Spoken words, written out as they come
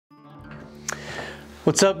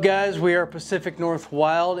What's up, guys? We are Pacific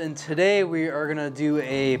Wild, and today we are gonna do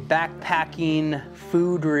a backpacking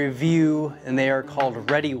food review, and they are called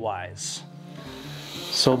ReadyWise.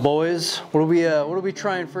 So, boys, what are we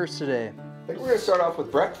trying first today? I think we're gonna start off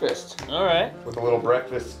with breakfast. All right. With a little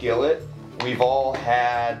breakfast skillet. We've all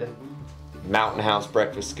had Mountain House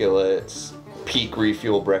breakfast skillets, Peak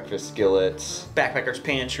Refuel breakfast skillets, Backpacker's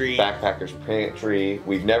Pantry. Backpacker's Pantry.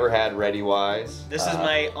 We've never had ReadyWise. This is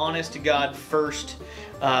my honest to God first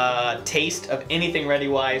taste of anything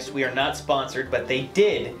ReadyWise. We are not sponsored, but they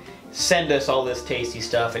did send us all this tasty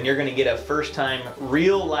stuff, and you're gonna get a first time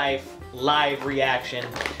real life live reaction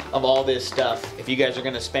of all this stuff. If you guys are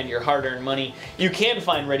gonna spend your hard-earned money, you can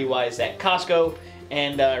find ReadyWise at Costco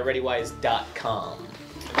and ReadyWise.com.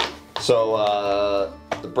 So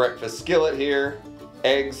the breakfast skillet here,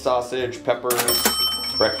 eggs, sausage, peppers,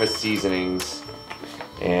 breakfast seasonings,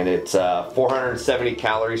 and it's 470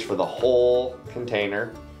 calories for the whole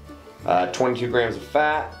container, 22 grams of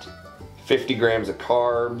fat, 50 grams of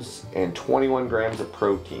carbs, and 21 grams of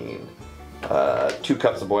protein. 2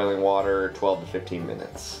 cups of boiling water, 12 to 15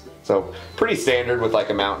 minutes. So pretty standard with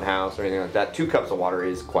like a Mountain House or anything like that. 2 cups of water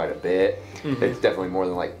is quite a bit. Mm-hmm. It's definitely more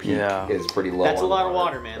than like Peak is pretty low. That's a lot of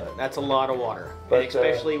water, man. That's a lot of water. But,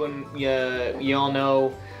 especially when you all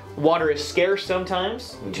know water is scarce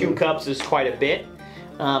sometimes. 2 cups is quite a bit.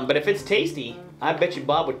 But if it's tasty, I bet you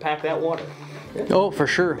Bob would pack that water. Yeah. Oh, for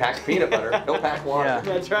sure. Pack peanut butter. He'll pack water. Yeah.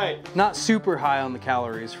 That's right. Not super high on the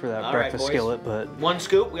calories for that breakfast skillet, but 1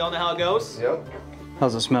 scoop. We all know how it goes. Yep.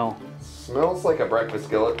 How's it smell? Smells like a breakfast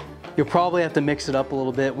skillet. You'll probably have to mix it up a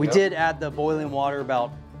little bit. We did add the boiling water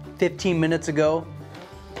about 15 minutes ago.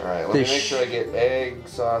 All right, let me make sure I get egg,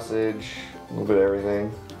 sausage, a little bit of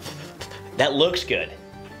everything. That looks good.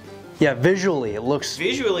 Yeah, visually it looks...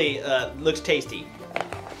 Visually looks tasty.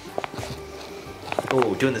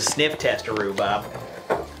 Oh, doing the sniff test-a-roo, Bob.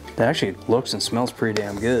 That actually looks and smells pretty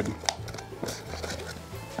damn good.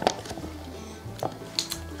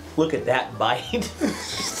 Look at that bite.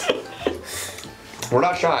 We're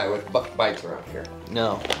not shy with bites around here.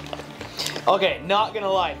 No. Okay, not gonna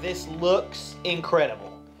lie, this looks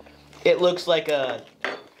incredible. It looks like a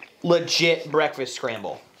legit breakfast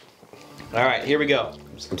scramble. All right, here we go.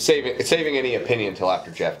 I'm saving any opinion until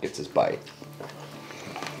after Jeff gets his bite.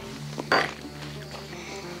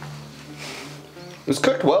 It was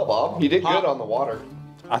cooked well, Bob. You did good on the water.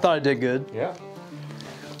 I thought it did good. Yeah.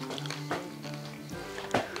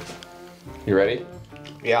 You ready?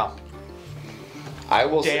 Yeah. I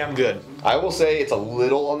will Damn good. I will say it's a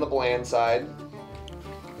little on the bland side,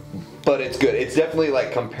 but it's good. It's definitely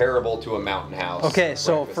like comparable to a Mountain House. Okay,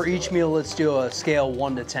 so for each meal, let's do a scale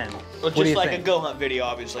 1 to 10. Well, just like a Go Hunt video,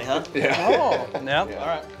 obviously, huh? Yeah. Oh, yeah. Yeah. All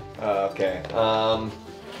right. Okay.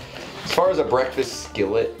 As far as a breakfast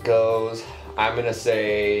skillet goes, I'm gonna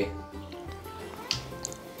say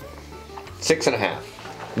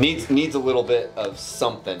 6.5. Needs a little bit of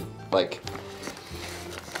something like.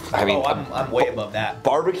 I mean, I'm way above that.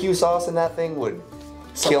 Barbecue sauce in that thing would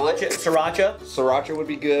kill it. Sriracha. Sriracha would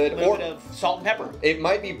be good. A little bit of salt and pepper. It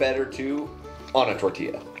might be better too on a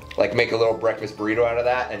tortilla. Like make a little breakfast burrito out of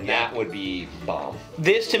that, and that would be bomb.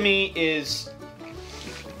 This to me is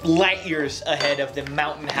light years ahead of the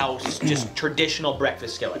Mountain House, just traditional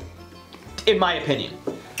breakfast skillet. In my opinion,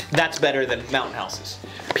 that's better than Mountain House's.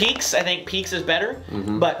 Peaks, I think Peaks is better,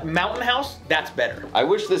 but Mountain House, that's better. I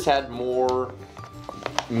wish this had more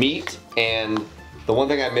meat, and the one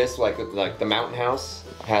thing I miss, like the Mountain House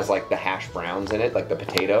has like the hash browns in it, like the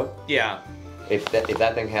potato. Yeah. If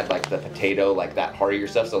that thing had like the potato, like that heartier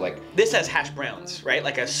stuff, so like this has hash browns, right?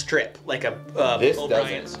 Like a strip, like a this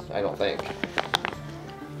O'Brien's. doesn't. I don't think.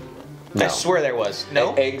 No. I swear there was.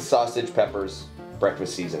 No. Eggs, sausage, peppers,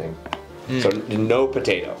 breakfast seasoning. So no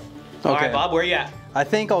potato. Okay. All right, Bob, where you at? I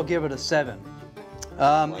think I'll give it a 7.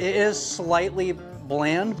 It is slightly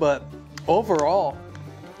bland, but overall,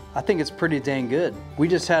 I think it's pretty dang good. We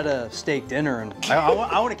just had a steak dinner, and I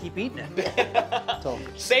want to keep eating it. So.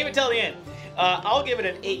 Save it till the end. I'll give it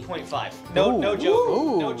an 8.5. No joke.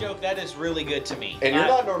 Ooh. No joke. That is really good to me. And you're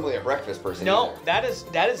not normally a breakfast person. No, either.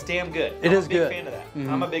 that is damn good. It is good. I'm a big fan of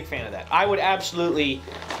that. I'm a big fan of that. I would absolutely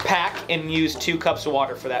pack and use 2 cups of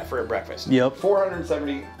water for that for a breakfast. Yep.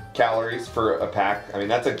 470 calories for a pack. I mean,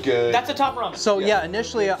 that's a good. That's a top ramen. So yeah,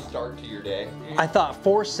 initially start to your day. I thought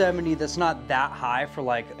 470. That's not that high for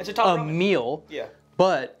like it's a top ramen. Meal. Yeah.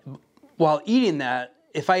 But while eating that,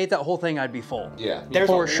 if I ate that whole thing, I'd be full. Yeah. There's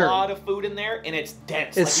a lot of food in there, and it's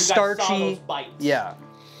dense. It's like you guys starchy. saw those bites. Yeah.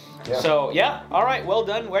 So yeah, all right, well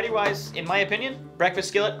done. ReadyWise, in my opinion, breakfast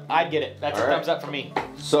skillet, I'd get it. That's a thumbs up for me.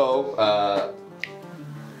 So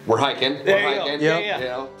we're hiking. There we're you hiking. go. Yeah. You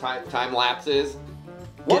know, time lapses.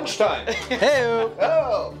 Lunchtime. Hey-o.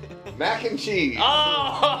 Oh, mac and cheese.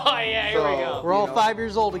 Oh, yeah, here we go. We're all 5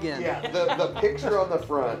 years old again. Yeah, the picture on the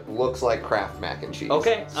front looks like Kraft mac and cheese.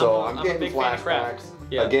 Okay, So I'm a getting big fan of Kraft. flashbacks.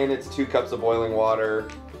 Yeah. Again, it's 2 cups of boiling water,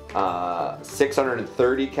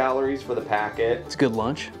 630 calories for the packet, It's good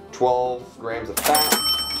lunch. 12 grams of fat,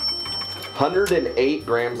 108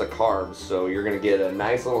 grams of carbs. So you're gonna get a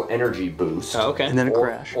nice little energy boost. Oh, okay. And then a or,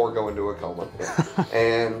 crash. or go into a coma. Yeah.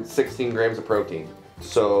 And 16 grams of protein.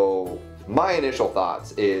 So my initial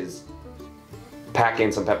thoughts is pack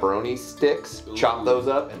in some pepperoni sticks, chop those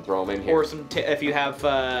up, and throw them in here. Or some, if you have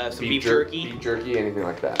some beef jerky. Beef jerky, anything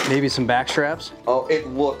like that. Maybe some back straps. Oh, it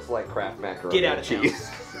looks like Kraft macaroni. Get out of town.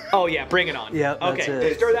 Oh yeah, bring it on. Yeah, that's okay,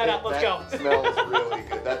 it. stir that up. Let's go. That smells really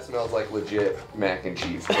good. That smells like legit mac and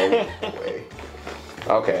cheese. Oh, boy.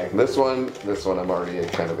 Okay, this one I'm already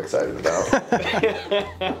kind of excited about.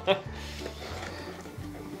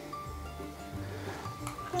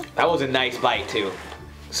 That was a nice bite too.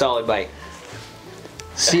 Solid bite.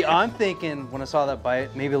 See, I'm thinking when I saw that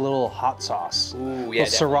bite, maybe a little hot sauce. Ooh, yeah.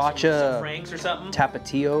 Little sriracha, Some Frank's or something.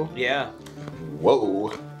 tapatio. Yeah.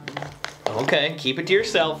 Whoa. Okay, keep it to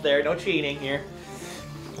yourself there. No cheating here.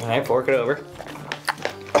 All right, fork it over.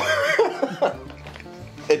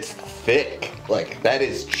 It's thick. Like, that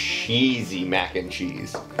is cheesy mac and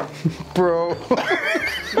cheese. Bro.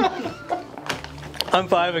 I'm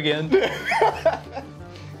 5 again.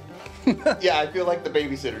 Yeah, I feel like the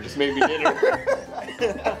babysitter just made me dinner.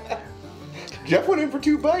 Jeff went in for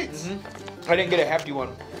 2 bites. I didn't get a hefty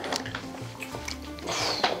one.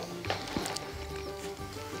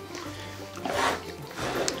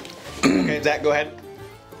 Okay, Zach, go ahead.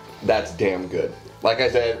 That's damn good. Like I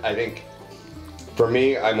said, I think for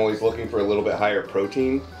me, I'm always looking for a little bit higher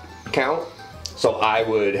protein count. So I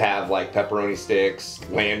would have like pepperoni sticks,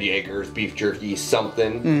 lamb Jaegers, beef jerky,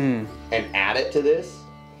 something, and add it to this.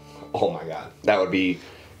 Oh my god, that would be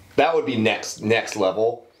next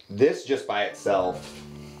level. This just by itself,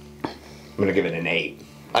 I'm gonna give it an 8.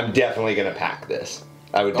 I'm definitely gonna pack this.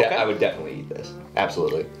 I would definitely eat this.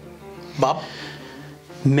 Absolutely. Bob?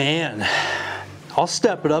 Man, I'll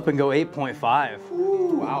step it up and go 8.5.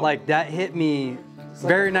 Ooh, wow. Like that hit me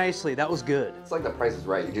very nicely. That was good. It's like the Price is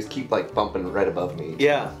Right. You just keep like bumping right above me.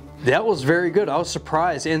 Yeah. That was very good. I was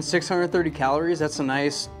surprised. And 630 calories, that's a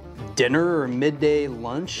nice dinner or midday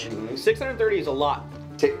lunch. 630 is a lot.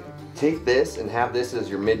 Take this and have this as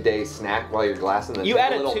your midday snack while you're glassing the You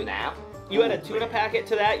add a little nap. You add a tuna packet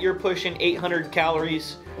to that, you're pushing 800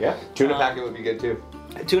 calories. Yeah, tuna packet would be good too.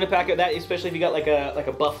 A tuna packet, that especially if you got like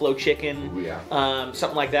a buffalo chicken, Ooh, yeah.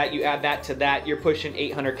 Something like that. You add that to that, you're pushing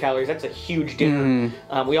 800 calories. That's a huge dinner.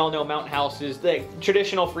 We all know Mountain Houses, the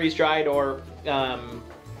traditional freeze-dried or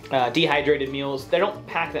dehydrated meals. They don't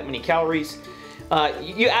pack that many calories.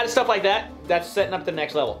 You add stuff like that, that's setting up the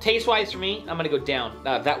next level. Taste-wise for me, I'm gonna go down.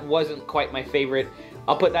 That wasn't quite my favorite.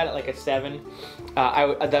 I'll put that at like a 7.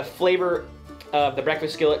 The flavor of the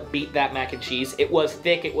breakfast skillet beat that mac and cheese. It was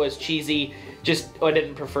thick, it was cheesy. Just I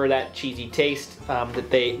didn't prefer that cheesy taste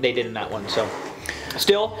that they did in that one. So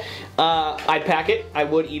still, I'd pack it. I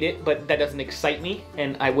would eat it, but that doesn't excite me,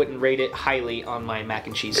 and I wouldn't rate it highly on my mac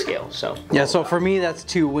and cheese scale. So Yeah, so for me, that's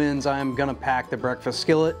 2 wins. I'm gonna pack the breakfast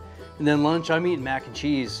skillet. And then lunch, I'm eating mac and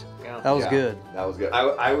cheese. Yeah. That was good. That was good.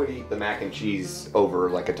 I would eat the mac and cheese over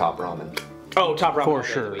like a top ramen. oh, top ramen For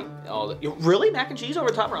all day of the sure. week. Really, mac and cheese over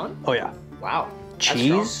top ramen? Oh yeah. Wow. That's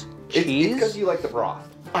Cheese? strong. It's Cheese? because you like the broth.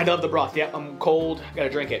 I love the broth. Yeah, I'm cold. Gotta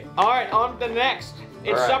drink it. All right, on to the next.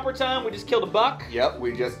 It's All right. supper time. We just killed a buck. Yep,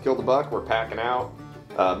 we just killed a buck. We're packing out.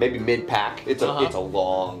 Maybe mid-pack. It's a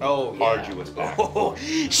long, arduous pack. Oh,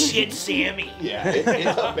 shit, Sammy. Yeah,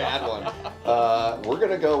 it's a bad one. We're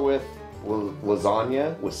gonna go with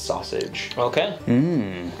lasagna with sausage. Okay.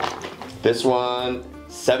 This one,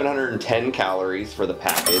 710 calories for the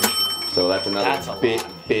package. So that's another That's a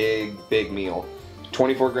big meal.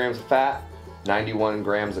 24 grams of fat, 91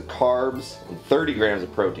 grams of carbs, and 30 grams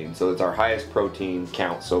of protein. So it's our highest protein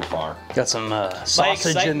count so far. Got some My sausage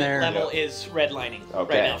in excitement there. level is redlining right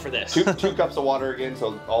now for this. two cups of water again,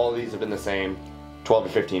 so all of these have been the same. 12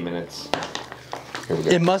 to 15 minutes. Here we go.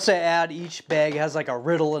 It must add each bag has like a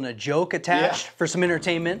riddle and a joke attached for some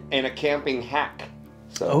entertainment. And a camping hack.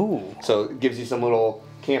 So it gives you some little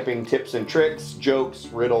camping tips and tricks, jokes,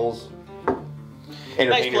 riddles.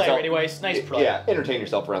 Nice play, anyways. Nice play. Yeah, entertain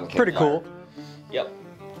yourself around the campfire. Pretty cool. Yep.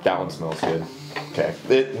 That one smells good. Okay.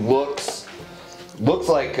 It looks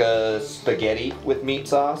like spaghetti with meat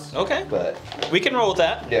sauce. Okay. But We can roll with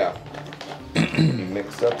that. yeah. You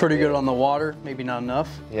mix up. Pretty good on the water. Maybe not enough.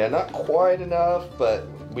 Yeah, not quite enough, but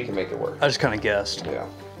we can make it work. I just kind of guessed. Yeah.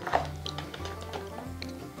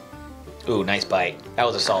 Ooh, nice bite. That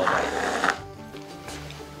was a solid bite.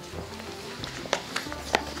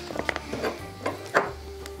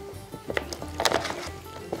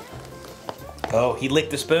 Oh, he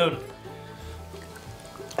licked the spoon.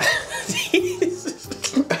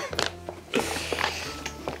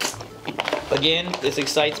 Again, this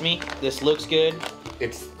excites me. This looks good.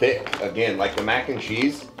 It's thick. Again, like the mac and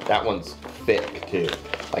cheese, that one's thick too.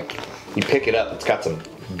 Like, you pick it up, it's got some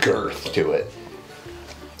girth to it.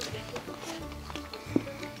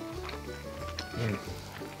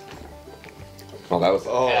 Oh,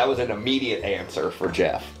 that was an immediate answer for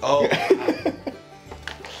Jeff. Oh.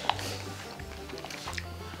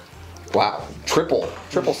 Wow, triple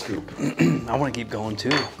scoop. I want to keep going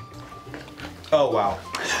too. Oh, wow.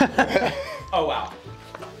 Oh, wow.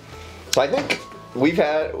 So I think we've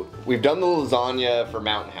done the lasagna for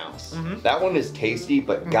Mountain House. That one is tasty,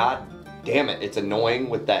 but god damn it, it's annoying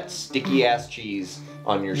with that sticky ass cheese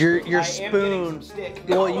on your spoon. Your I am getting spoon. some stick.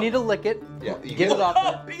 Well, you need to lick it. Yeah, Get it off.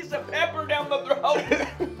 Oh, piece of pepper down the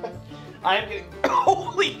throat. I am getting,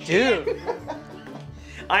 holy shit. Dude.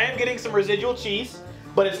 I am getting some residual cheese,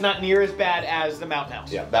 but it's not near as bad as the Mountain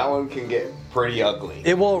House. Yeah, that one can get pretty ugly.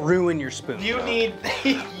 It will ruin your spoon. You need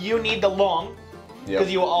the long,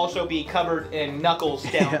 because you will also be covered in knuckles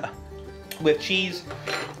down with cheese.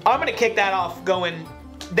 I'm gonna kick that off going,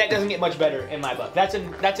 that doesn't get much better in my book. That's a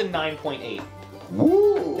 9.8.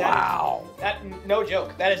 Woo! Wow. No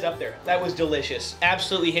joke. That is up there. That was delicious.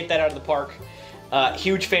 Absolutely hit that out of the park.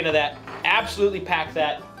 Huge fan of that. Absolutely pack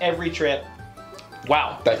that every trip.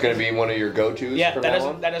 Wow. That's gonna be one of your go-tos. Yeah, from that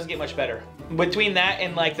one? doesn't get much better. Between that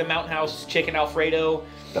and like the Mountain House chicken Alfredo,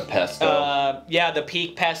 The pesto. yeah, the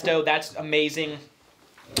peak pesto, that's amazing.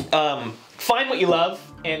 Find what you love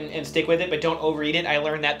and stick with it, but don't overeat it. I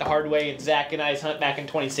learned that the hard way in Zach and I's hunt back in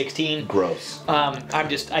 2016. Gross.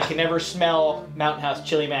 I can never smell Mountain House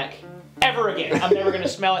chili mac ever again. I'm never gonna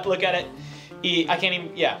smell it, look at it. I can't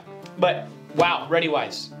even, yeah. But wow,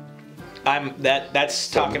 ReadyWise.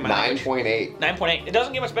 That's talking my language. 9.8. 9.8. It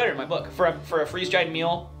doesn't get much better in my book. For a freeze-dried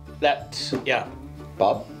meal, yeah.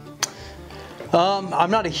 Bob?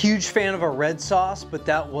 I'm not a huge fan of a red sauce, but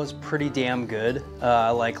that was pretty damn good.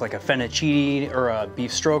 I like a fettuccine or a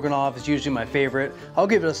beef stroganoff is usually my favorite. I'll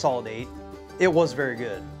give it a solid 8. It was very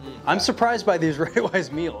good. I'm surprised by these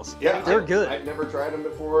ReadyWise meals. Yeah, they're good. I've never tried them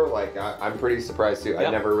before. Like, I'm pretty surprised too. Yep.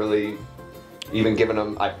 I've never really even given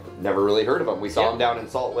them. I've never really heard of them. We saw them down in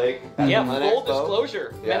Salt Lake. At Yeah, the Hunt full Expo.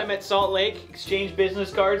 disclosure. Yeah. Met him at Salt Lake, exchanged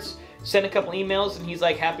business cards, sent a couple emails, and he's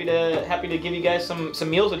like happy to give you guys some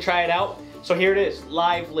meals to try it out. So here it is,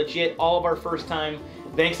 live, legit, all of our first time.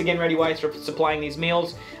 Thanks again, ReadyWise, for supplying these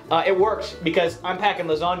meals. It works because I'm packing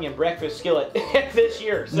lasagna and breakfast skillet this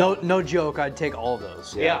year. So. No joke, I'd take all of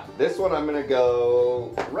those. Yeah. This one I'm gonna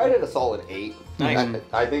go right at a solid 8. Nice.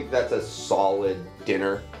 I think that's a solid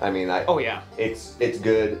dinner. I mean, Oh yeah. it's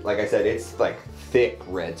good. Like I said, it's like thick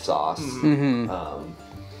red sauce. Mm-hmm.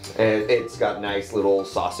 And it's got nice little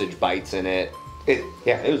sausage bites in it. It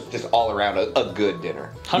was just all around a good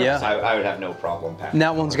dinner. 100%. Yeah. I would have no problem packing. And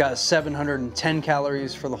that one's got 710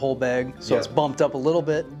 calories for the whole bag, so it's bumped up a little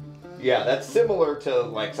bit. Yeah, that's similar to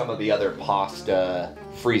like some of the other pasta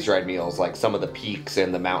freeze-dried meals, like some of the Peaks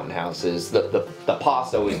and the Mountain Houses. The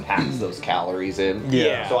pasta always packs those calories in.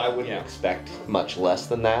 Yeah. So I wouldn't expect much less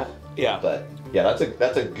than that. Yeah. But yeah,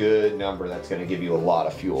 that's a good number. That's going to give you a lot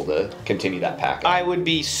of fuel to continue that pack. I would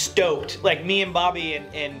be stoked. Like me and Bobby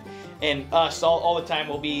and us all the time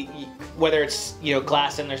will be, whether it's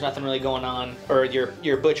glass and there's nothing really going on, or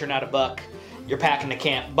you're butchering out a buck, you're packing the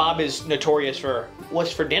camp. Bob is notorious for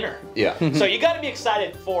what's for dinner. Yeah. So you got to be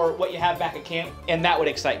excited for what you have back at camp, and that would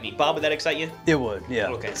excite me. Bob, would that excite you? It would, yeah.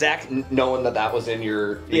 Okay, Zach. Knowing that was in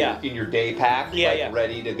your in your day pack,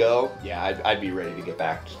 ready to go. Yeah, I'd be ready to get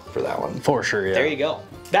back for that one. For sure, yeah. There you go.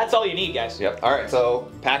 That's all you need, guys. Yep. All right, so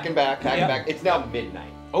packing back. It's now midnight.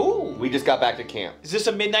 Oh, We just got back to camp. is this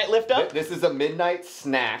a midnight lift up? This is a midnight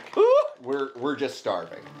snack. Ooh. We're just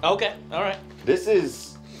starving. Okay, all right. This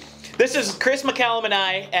is Chris McCallum and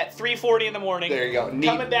I at 3:40 in the morning. There you go.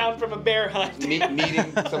 Coming down from a bear hunt.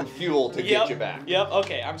 needing some fuel to get you back. Yep.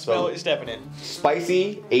 Okay, I'm stepping in.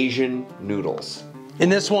 Spicy Asian noodles. And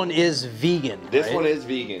this one is vegan, This right? one is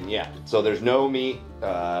vegan, yeah. So there's no meat,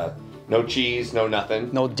 no cheese, no nothing.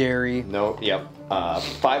 No dairy. No, yep.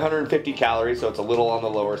 550 calories, so it's a little on the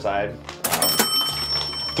lower side.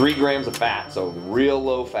 3 grams of fat, so real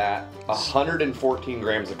low fat. 114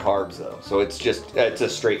 grams of carbs though, so it's a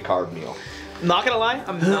straight carb meal. Not gonna lie,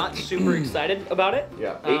 I'm not super excited about it.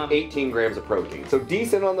 Yeah, 18 grams of protein, so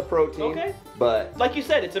decent on the protein. Okay. But like you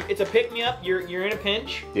said, it's a pick me up. You're in a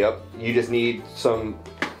pinch. yep, you just need some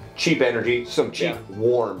cheap energy, some cheap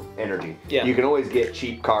warm energy. Yeah. You can always get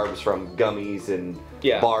cheap carbs from gummies and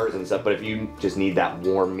bars and stuff, but if you just need that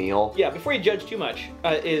warm meal. Yeah, before you judge too much,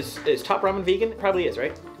 is Top Ramen vegan? It probably is,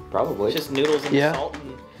 right? Probably. It's just noodles and salt.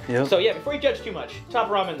 And, So yeah, before you judge too much, Top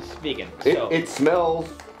Ramen's vegan. So. It smells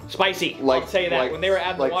spicy. I'll say that when they were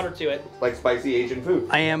adding the water to it. Like spicy Asian food.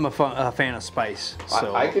 I am a fan of spice.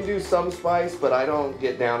 So. I can do some spice, but I don't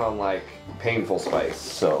get down on like painful spice.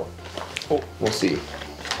 So we'll see.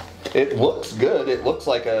 It looks good. It looks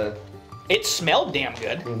like a. It smelled damn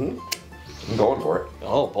good. Mm-hmm. I'm going for it.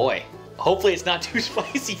 Oh boy. Hopefully it's not too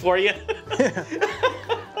spicy for you.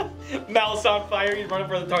 Mouth's on fire. He's running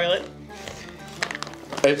for the toilet.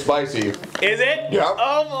 It's spicy. Is it? Yeah.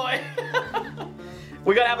 Oh boy.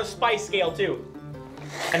 We gotta have a spice scale too.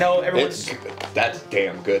 I know everyone's. That's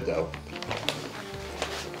damn good though.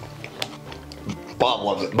 Bob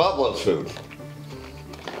loves it. Bob loves food.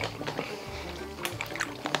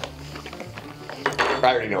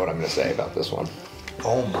 I already know what I'm gonna say about this one.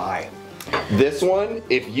 Oh my. This one,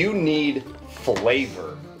 if you need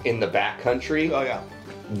flavor in the backcountry,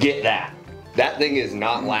 get that. That thing is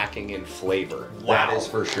not lacking in flavor. Wow. That is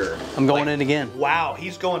for sure. I'm going in again. Wow,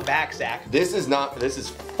 he's going back, Zach. This is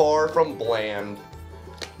far from bland.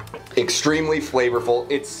 Extremely flavorful.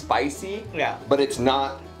 It's spicy, but it's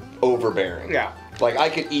not overbearing. Yeah. Like I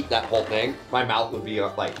could eat that whole thing. My mouth would be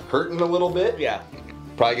like hurting a little bit. Yeah.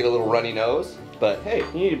 Probably get a little runny nose. But hey,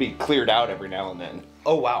 you need to be cleared out every now and then.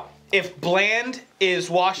 Oh wow. If bland is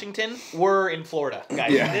Washington, we're in Florida,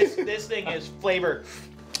 guys. Yeah. This thing is flavor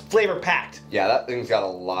packed. Yeah, that thing's got a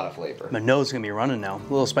lot of flavor. My nose is gonna be running now. A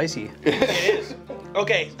little spicy. It is.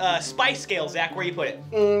 Okay, spice scale, Zach. Where you put it?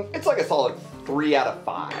 It's like a solid 3 out of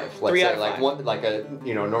 5. Let's 3 out say of like 5. one, like a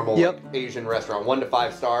normal like, Asian restaurant, 1 to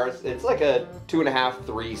 5 stars. It's like a 2.5,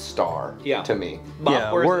 3 star. To me.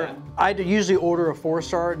 Bob, where's that? I usually order a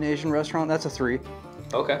 4-star in an Asian restaurant. That's a 3.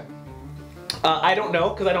 Okay. I don't know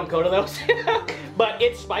because I don't go to those, but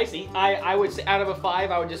it's spicy. I would say out of a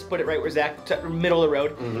 5, I would just put it right where Zach, middle of the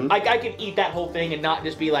road. Mm-hmm. I could eat that whole thing and not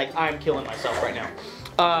just be like, I'm killing myself right now.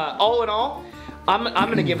 All in all, I'm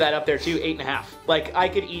gonna give that up there too, 8.5. Like I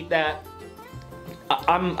could eat that.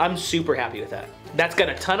 I'm super happy with that. That's got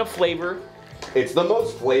a ton of flavor. It's the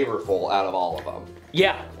most flavorful out of all of them.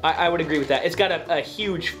 Yeah, I would agree with that. It's got a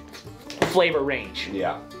huge flavor range.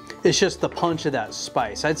 Yeah. It's just the punch of that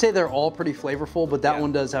spice. I'd say they're all pretty flavorful, but that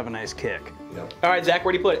one does have a nice kick. Yep. All right, Zach,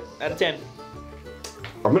 where do you put it out of 10?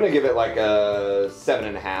 I'm gonna give it like a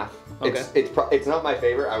 7.5. Okay. It's not my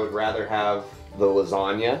favorite. I would rather have the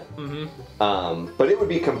lasagna. Mm-hmm. But it would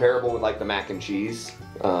be comparable with like the mac and cheese.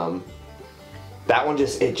 That one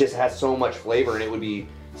just has so much flavor, and it would be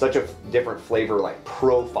such a different flavor like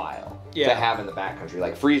profile to have in the backcountry.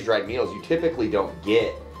 Like freeze-dried meals, you typically don't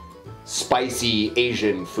get spicy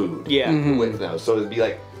Asian food with those. So it'd be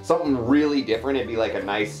like something really different. It'd be like a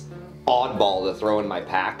nice oddball to throw in my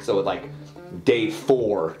pack. So like day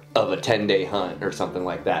 4 of a 10-day hunt or something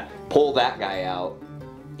like that. Pull that guy out,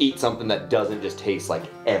 eat something that doesn't just taste like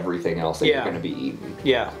everything else that you're gonna be eating.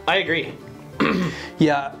 Yeah, I agree.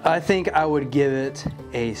 Yeah, I think I would give it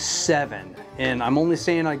a 7. And I'm only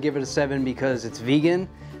saying I'd give it a 7 because it's vegan.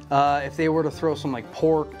 If they were to throw some like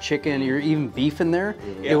pork, chicken, or even beef in there,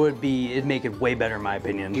 it'd make it way better in my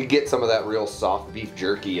opinion. You get some of that real soft beef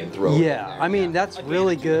jerky and throw it in there. I mean, that's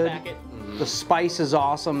really good. The spice is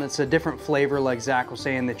awesome. It's a different flavor, like Zach was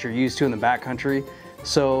saying, that you're used to in the backcountry.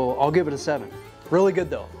 So I'll give it a 7. Really good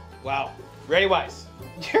though. Wow. ReadyWise.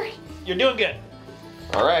 You're doing good.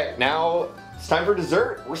 All right, now it's time for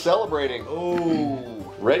dessert. We're celebrating. Ooh.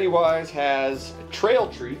 ReadyWise has trail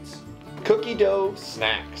treats, cookie dough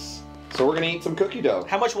snacks. So we're gonna eat some cookie dough.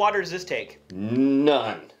 How much water does this take?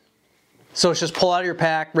 None. So it's just pull out of your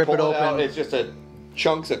pack, rip it open. Out, it's just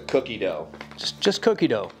chunks of cookie dough. Just cookie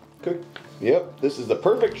dough. Yep, this is the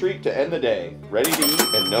perfect treat to end the day. Ready to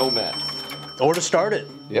eat and no mess. Or to start it.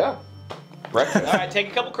 Yeah. Breakfast. All right, take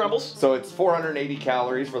a couple crumbles. So it's 480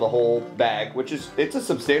 calories for the whole bag, which is, it's a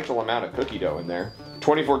substantial amount of cookie dough in there.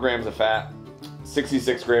 24 grams of fat,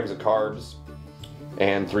 66 grams of carbs,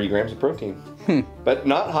 and 3 grams of protein. But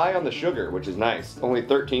not high on the sugar, which is nice. Only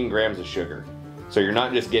 13 grams of sugar. So you're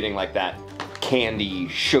not just getting like that candy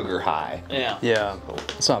sugar high. Yeah. Yeah,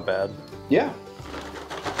 it's not bad. Yeah.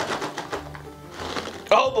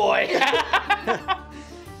 Oh boy.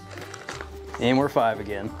 And we're 5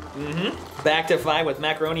 again. Mm-hmm. Back to 5 with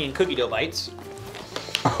macaroni and cookie dough bites.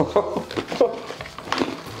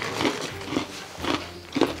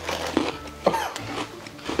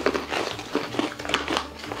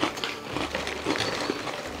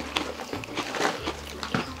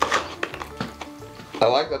 I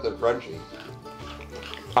like that they're crunchy.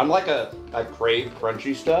 I crave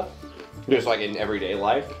crunchy stuff, just like in everyday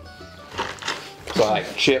life. So I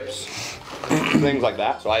like chips, things like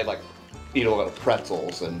that. So I like eat a lot of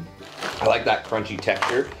pretzels, and I like that crunchy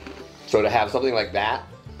texture. So to have something like that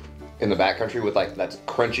in the backcountry with like that's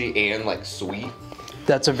crunchy and like sweet.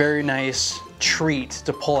 That's a very nice treat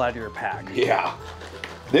to pull out of your pack. Yeah.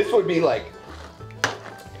 This would be like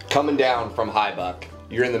coming down from High Buck.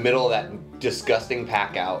 You're in the middle of that disgusting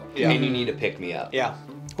pack out, and you need to pick me up. Yeah.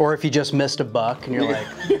 Or if you just missed a buck and you're like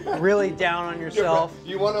really down on yourself.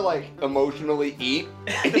 You want to like emotionally eat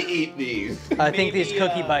these. I think these Maybe,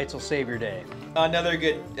 cookie bites will save your day. Another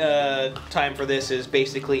good time for this is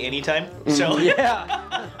basically anytime. So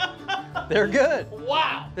Yeah. They're good.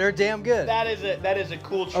 wow, They're damn good. that is a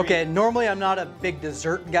cool treat. Okay, normally I'm not a big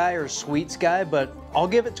dessert guy or sweets guy, but I'll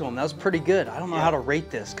give it to him. That was pretty good. I don't know how to rate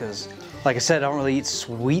this because, like I said, I don't really eat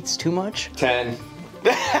sweets too much. 10.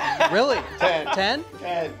 Really? 10. 10?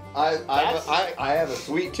 10. I have a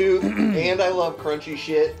sweet tooth and I love crunchy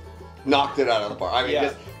shit. Knocked it out of the park. I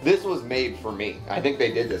mean, this was made for me. I think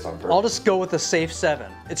they did this on purpose. I'll just go with a safe 7.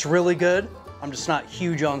 It's really good. I'm just not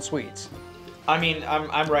huge on sweets. I mean,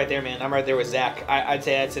 I'm right there, man. I'm right there with Zach. I'd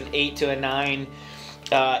say that's an 8 to a 9.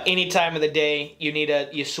 Any time of the day, you need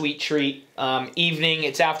a sweet treat. Evening,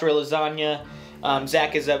 it's after a lasagna.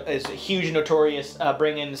 Zach is a huge notorious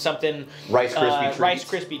bringing something Rice Krispie treats. Rice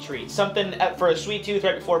Krispie treats. Something for a sweet tooth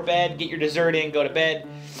right before bed. Get your dessert in, go to bed.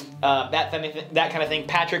 That kind of thing.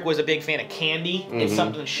 Patrick was a big fan of candy. It's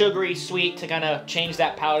something sugary, sweet to kind of change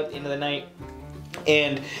that palate at the end of the night.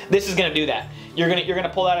 And this is gonna do that. You're gonna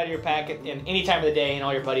pull that out of your packet and any time of the day, and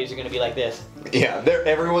all your buddies are gonna be like this. Yeah,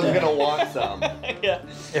 everyone's gonna want some. Yeah.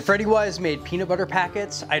 If ReadyWise made peanut butter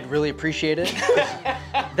packets, I'd really appreciate it.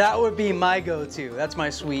 That would be my go-to. That's my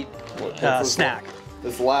sweet snack.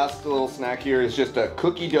 This last little snack here is just a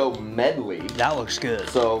cookie dough medley. That looks good.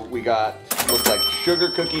 So we got, looks like sugar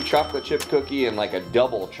cookie, chocolate chip cookie, and like a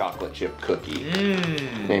double chocolate chip cookie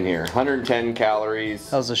in here. 110 calories.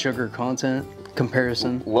 How's the sugar content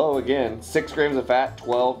comparison? Low again. 6 grams of fat,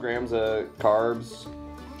 12 grams of carbs.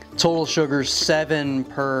 Total sugar 7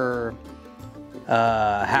 per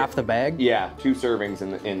half the bag. Yeah, 2 servings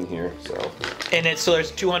in here. So. And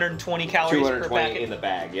there's 220 calories per 220 packet. in the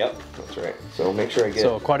bag. Yep, that's right. So make sure I get.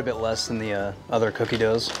 So quite a bit less than the other cookie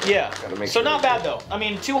doughs. Yeah. make So sure not I bad though. I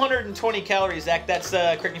mean, 220 calories, Zach. That's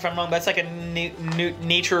correct me if I'm wrong. That's like a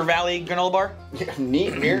Nature Valley granola bar.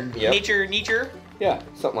 Neat here. Yep. Nature. Yeah,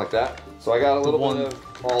 something like that. So I got a little bit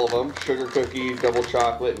of all of them: sugar cookie, double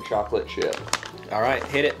chocolate, and chocolate chip. All right,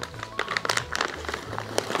 hit it.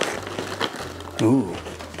 Ooh.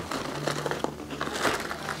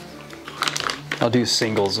 I'll do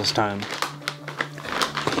singles this time.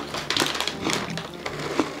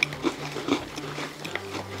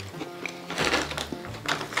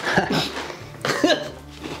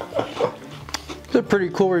 It's a pretty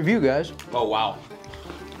cool review, guys. Oh wow.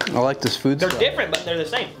 I like this food They're stuff. different, but they're the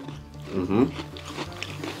same. Mm-hmm.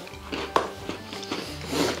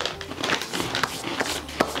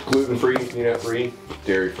 Gluten-free, peanut-free,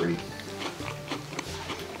 dairy-free.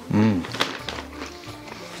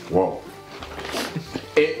 Whoa.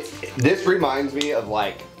 This reminds me of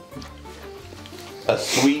like a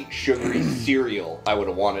sweet, sugary cereal I would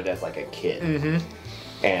have wanted as like a kid.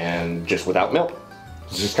 And just without milk.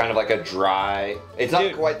 It's just kind of like a dry, it's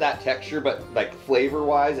not quite that texture, but like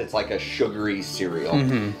flavor-wise, it's like a sugary cereal.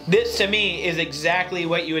 This to me is exactly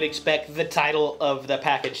what you would expect the title of the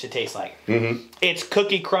package to taste like. It's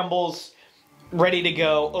cookie crumbles, ready to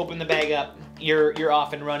go. Open the bag up, you're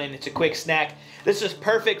off and running. It's a quick snack. This is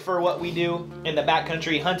perfect for what we do in the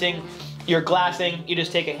backcountry hunting. You're glassing, you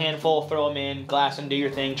just take a handful, throw them in, glass them, do your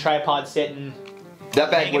thing, tripod sitting. That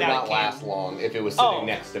bag Hanging would out not at camp. last long if it was sitting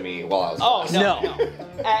next to me while I was glassing.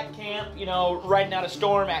 No. At camp, you know, riding out a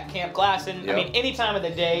storm, at camp glassing. I mean, any time of the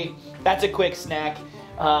day, that's a quick snack.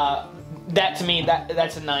 That to me,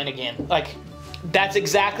 that's a 9 again. Like, that's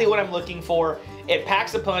exactly what I'm looking for. It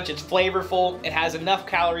packs a punch, it's flavorful, it has enough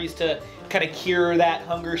calories to kind of cure that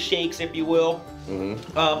hunger shakes, if you will.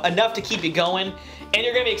 Enough to keep you going, and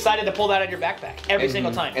you're gonna be excited to pull that out of your backpack every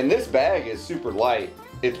single time. And this bag is super light.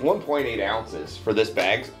 It's 1.8 ounces for this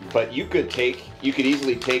bag, but you could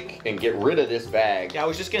easily take and get rid of this bag. Yeah, I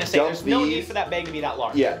was just gonna say, there's no need for that bag to be that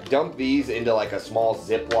large. Yeah, dump these into like a small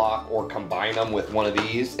Ziploc or combine them with one of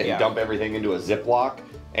these and dump everything into a Ziploc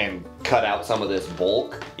and cut out some of this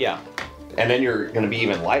bulk. Yeah. And then you're going to be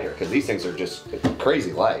even lighter because these things are just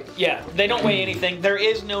crazy light. Yeah, they don't weigh anything. There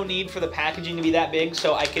is no need for the packaging to be that big,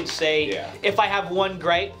 so I could say if I have one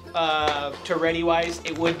gripe to ReadyWise,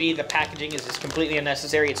 it would be the packaging is just completely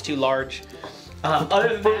unnecessary. It's too large.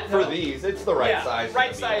 Other than that, for these, it's the right size.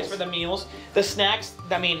 Right size for the meals. The snacks,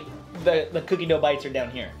 I mean, the cookie dough bites are down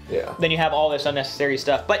here. Yeah. Then you have all this unnecessary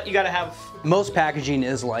stuff, but you got to have. Most packaging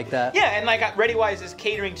is like that. Yeah, and like ReadyWise is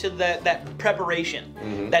catering to that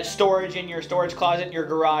preparation, that storage in your storage closet, your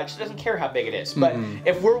garage. It doesn't care how big it is, but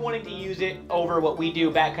if we're wanting to use it over what we do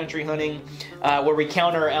backcountry hunting, where we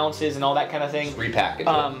count our ounces and all that kind of thing. Just repackage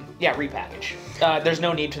it. Yeah, repackage. There's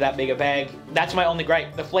no need for that big a bag. That's my only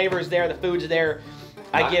gripe. The flavor's there, the food's there.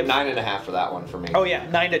 I give 9.5 for that one for me. Oh yeah,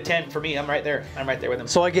 9 to 10 for me. I'm right there. I'm right there with him.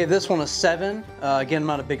 So I gave this one a 7. Again, I'm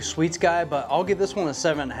not a big sweets guy, but I'll give this one a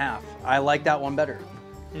 7.5. I like that one better.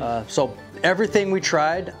 So everything we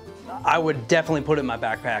tried, I would definitely put it in my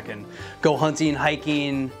backpack and go hunting,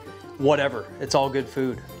 hiking, whatever. It's all good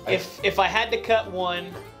food. If I had to cut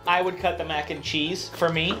one, I would cut the mac and cheese for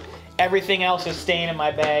me. Everything else is staying in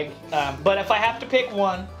my bag. But if I have to pick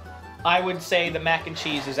one, I would say the mac and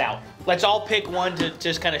cheese is out. Let's all pick one to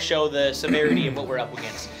just kind of show the severity of what we're up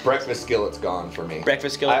against. Breakfast skillet's gone for me.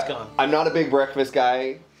 Breakfast skillet's gone. I'm not a big breakfast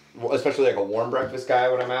guy, especially like a warm breakfast guy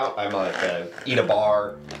when I'm out. I'm like eat a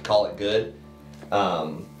bar, call it good.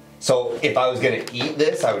 So if I was gonna eat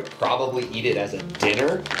this, I would probably eat it as a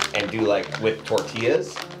dinner and do like with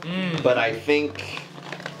tortillas. But I think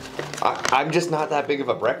I'm just not that big of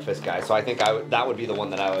a breakfast guy, so I think that would be the one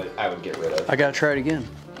that I would get rid of. I gotta try it again.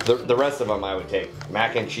 The rest of them I would take.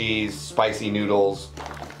 Mac and cheese, spicy noodles,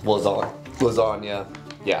 lasagna.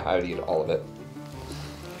 Yeah, I would eat all of it.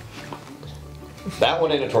 That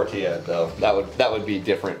one in a tortilla, though, that would be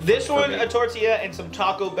different. This one, a tortilla and some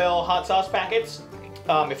Taco Bell hot sauce packets.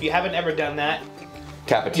 If you haven't ever done that,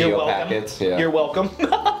 Cappuccino packets. Yeah. You're welcome.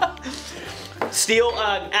 Steal,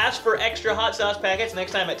 ask for extra hot sauce packets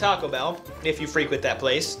next time at Taco Bell, if you frequent that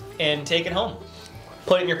place, and take it home.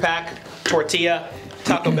 Put it in your pack, tortilla,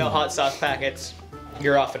 Taco Bell hot sauce packets,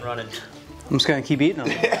 you're off and running. I'm just gonna keep eating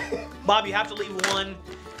them. Bob, you have to leave one.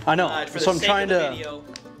 I know. For the So I'm sake trying of the to. video.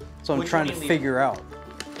 So I'm Which trying one to do you figure out.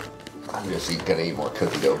 I'm just gonna eat more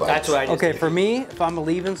cookie dough bites. That's what I just Okay, did. for me, if I'm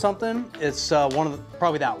leaving something, it's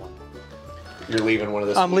probably that one. You're leaving one of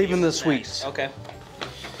the I'm leaving the sweets. Okay.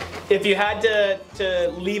 If you had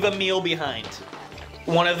to leave a meal behind,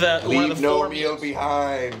 one of the Leave no four meal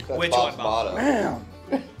behind. That's Which Bob's one, Bob? motto. Man,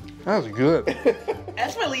 that was good.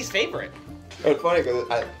 That's my least favorite. It's funny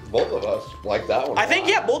because both of us like that one. I think,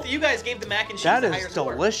 yeah, both of you guys gave the mac and cheese That the higher is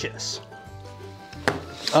score. delicious.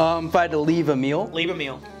 If I had to leave a meal, Leave a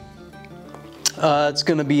meal. it's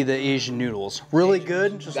gonna be the Asian noodles. Really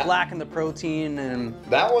good, just lacking the protein and.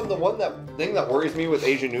 That one, thing that worries me with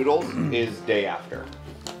Asian noodles is day after.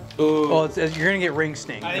 Ooh. Well, you're gonna get ring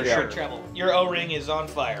sting I for think you're sure. in trouble. Your O-ring is on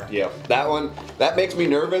fire. Yeah, that one, that makes me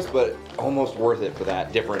nervous, but almost worth it for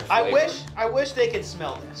that different flavor. I wish they could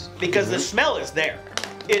smell this, because the smell is there.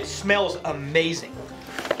 It smells amazing.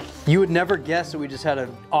 You would never guess that we just had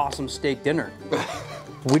an awesome steak dinner.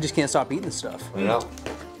 We just can't stop eating this stuff. You know?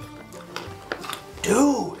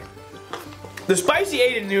 Dude. The spicy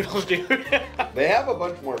Asian noodles, dude. They have a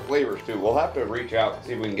bunch more flavors too. We'll have to reach out and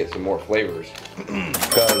see if we can get some more flavors.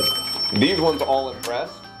 Because these ones all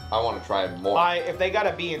impress. I want to try more. If they got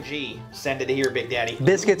a B&G, send it here, Big Daddy.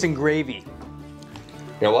 Biscuits and gravy.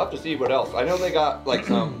 Yeah, we'll have to see what else. I know they got like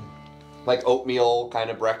some like oatmeal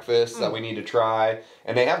kind of breakfast that we need to try.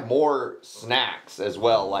 And they have more snacks as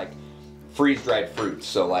well, like freeze-dried fruits.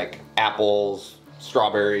 So like apples,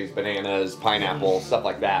 strawberries, bananas, pineapple, stuff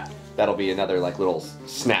like that. That'll be another like little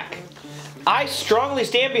snack. I strongly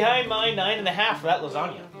stand behind my 9.5 for that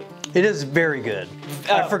lasagna. It is very good.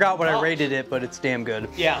 I forgot what I gosh. rated it, but it's damn good.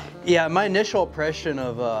 Yeah. Yeah, my initial impression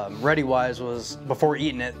of ReadyWise was, before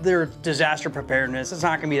eating it, their disaster preparedness, it's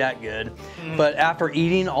not gonna be that good. But after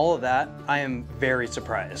eating all of that, I am very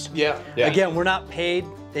surprised. Yeah. Again, we're not paid.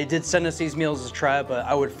 They did send us these meals to try, but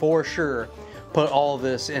I would for sure put all of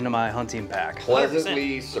this into my hunting pack.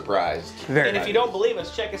 Pleasantly surprised. Very And if you don't believe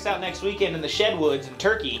us, check us out next weekend in the Shedwoods in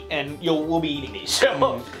Turkey, and we'll be eating these.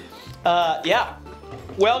 So, yeah.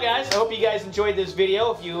 Well, guys, I hope you guys enjoyed this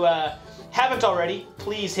video. If you haven't already,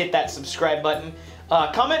 please hit that subscribe button.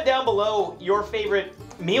 Comment down below your favorite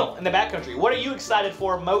meal in the backcountry. What are you excited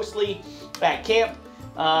for mostly at camp?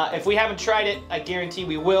 If we haven't tried it, I guarantee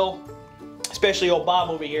we will. Especially old Bob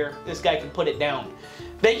over here. This guy can put it down.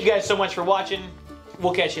 Thank you guys so much for watching.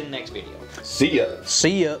 We'll catch you in the next video. See ya.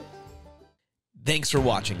 See ya. Thanks for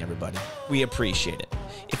watching, everybody. We appreciate it.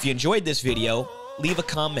 If you enjoyed this video, leave a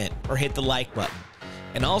comment or hit the like button.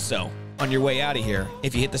 And also, on your way out of here,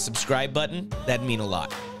 if you hit the subscribe button, that'd mean a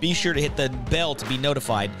lot. Be sure to hit the bell to be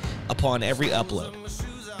notified upon every upload.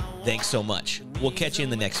 Thanks so much. We'll catch you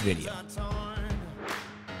in the next video.